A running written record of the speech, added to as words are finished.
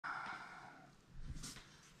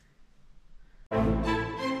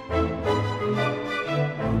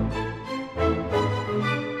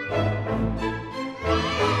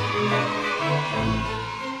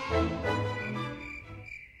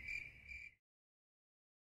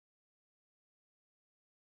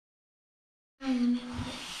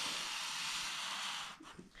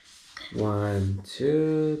1,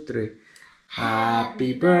 2, 3.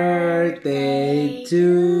 Happy birthday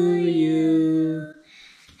to you.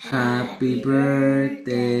 Happy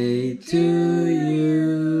birthday to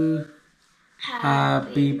you.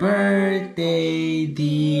 Happy birthday,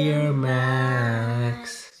 dear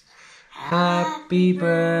Max. Happy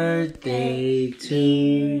birthday to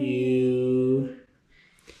you.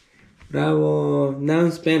 Bravo. Now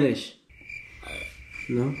in Spanish.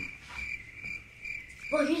 No?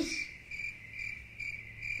 Well,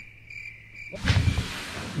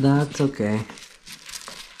 That's okay.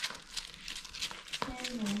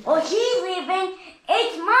 Oh, he's leaving.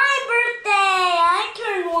 It's my birthday. I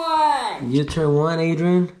turned 1. You turn 1,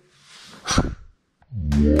 Adrian?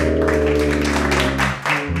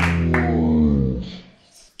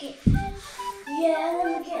 Yeah, let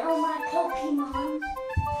me get all my Pokemon.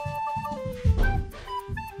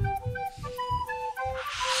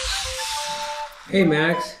 Hey,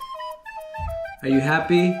 Max. Are you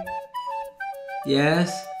happy?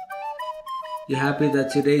 Yes? You happy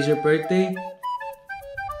that today's your birthday?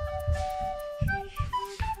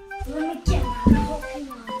 Let me get my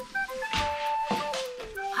Pokemon.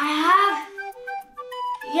 I have...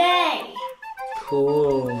 Yay!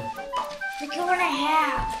 Cool. Look at what I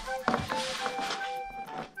have.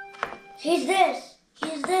 He's this.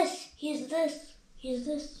 He's this. He's this. He's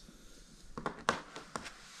this.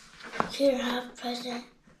 Here, I have a present.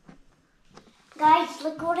 Guys,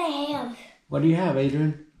 look what I have. What do you have,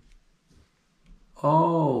 Adrian?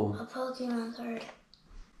 Oh. A Pokemon card.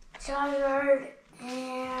 Charizard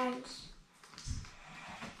and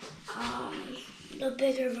the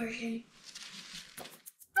bigger version.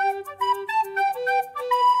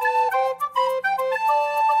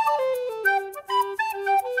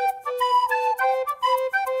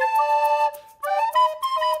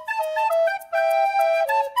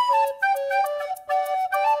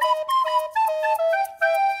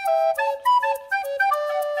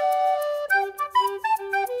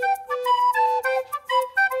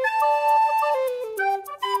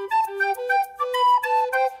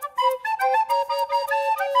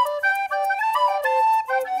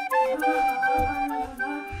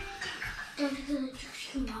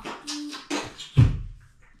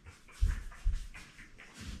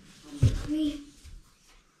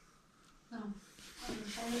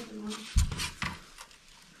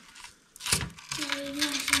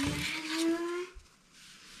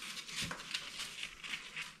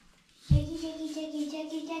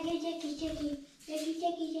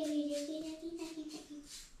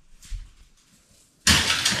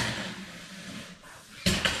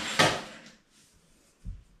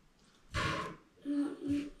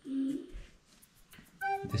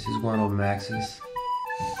 This is one of Max's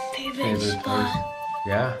Favorite spot. place.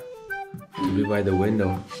 Yeah. To be by the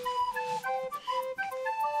window.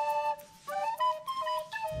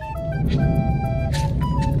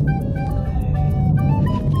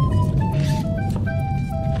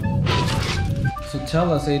 So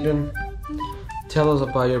tell us, Adrian. Tell us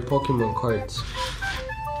about your Pokemon cards.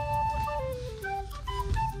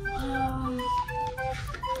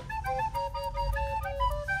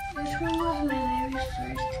 This one was my very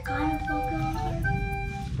first kind of Pokemon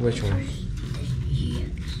card. Which one? Yes.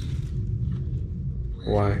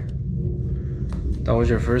 Why? That was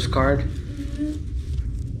your first card? And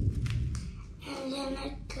then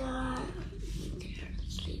I got,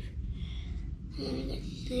 let's leave. And then I got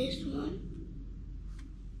this one.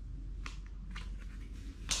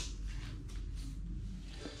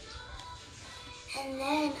 And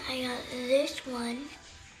then I got this one.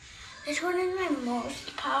 This one is my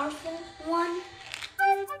most powerful one.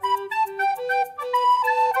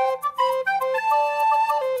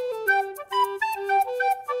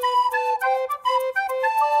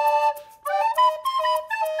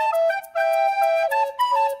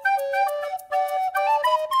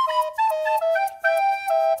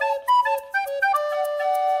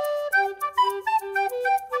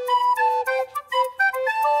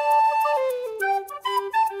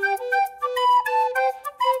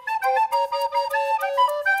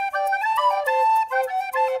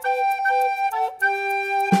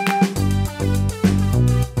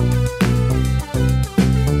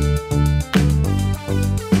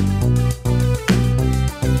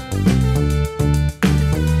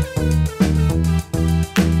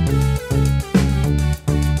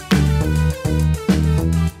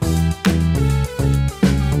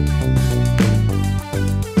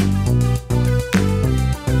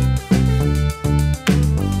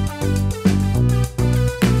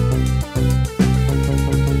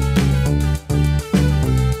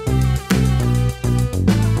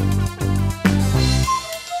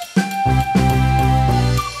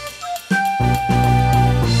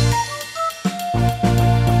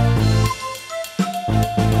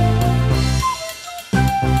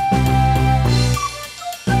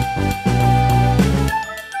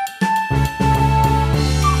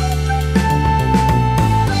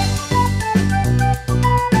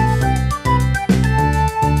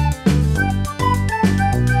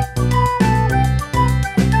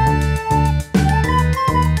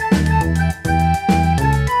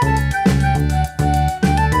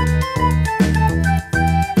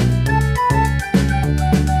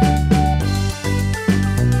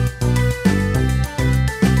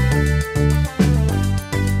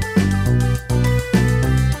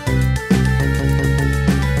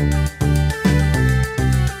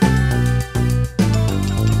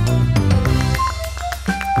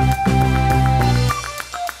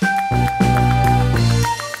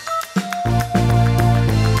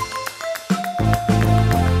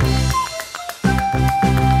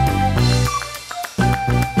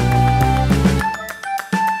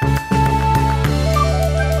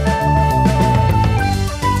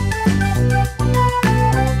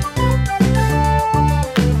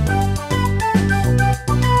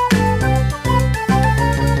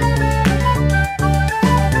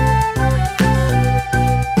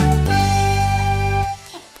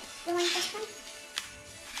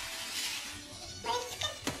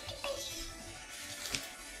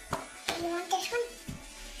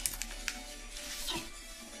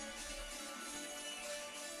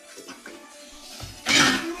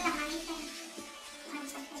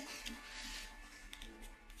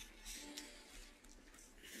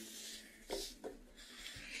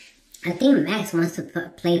 I think Max wants to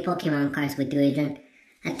play Pokemon cards with you, Adrian.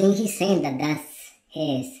 I think he's saying that that's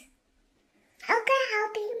his. How can I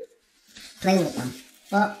help you? Play with them.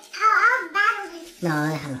 Well, I'll battle him. no,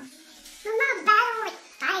 hello. I'm not battling with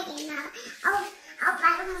fighting now. I'll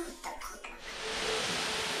battle him with the Pokemon.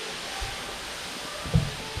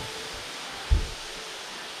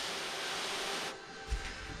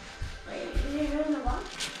 Wait, you're doing the what?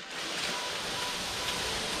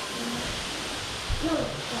 No.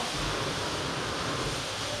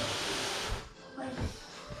 Wait.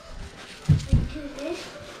 Do this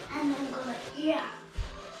and then go like, yeah.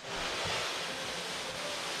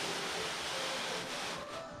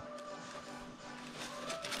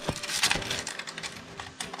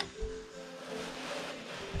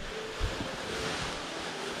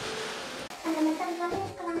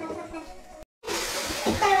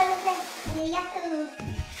 You have to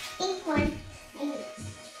pick one.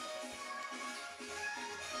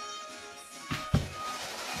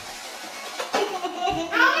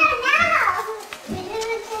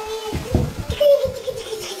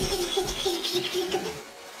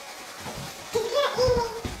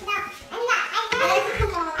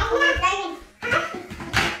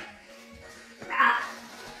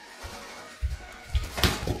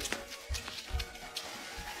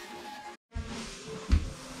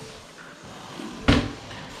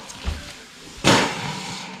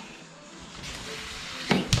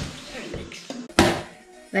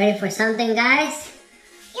 Ready for something, guys?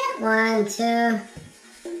 Yep. 1, 2.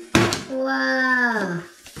 Wow.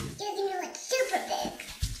 You're gonna look super big.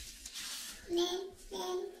 Man.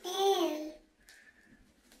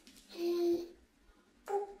 Boop,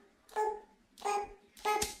 boop, boop,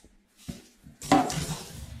 boop.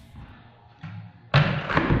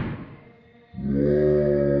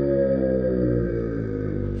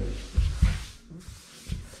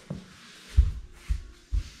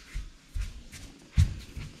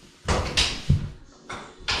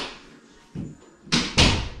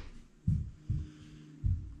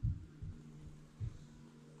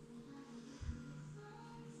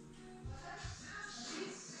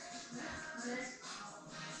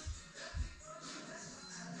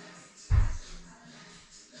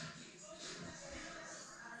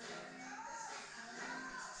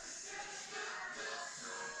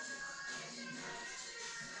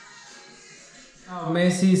 How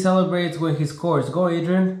Messi celebrates when he scores. Go,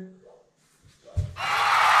 Adrian.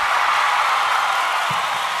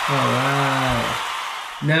 Alright.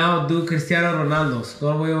 Now do Cristiano Ronaldo's.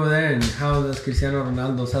 Go all the way over there and how does Cristiano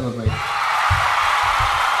Ronaldo celebrate?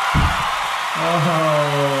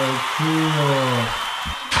 Oh, cool.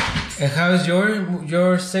 And how is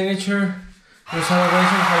your signature, your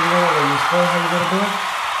celebration? How you gonna when you score? How you gonna do it?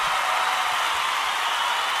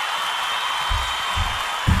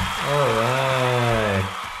 Alright.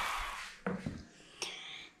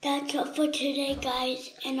 That's all for today,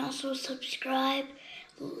 guys. And also subscribe,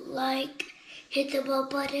 like, hit the bell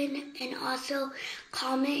button, and also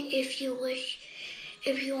comment if you wish,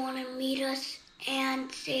 if you want to meet us,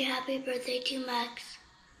 and say happy birthday to Max.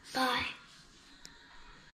 Bye.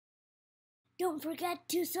 Don't forget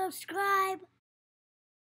to subscribe.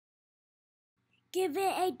 Give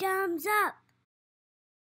it a thumbs up.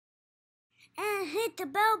 And hit the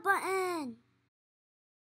bell button.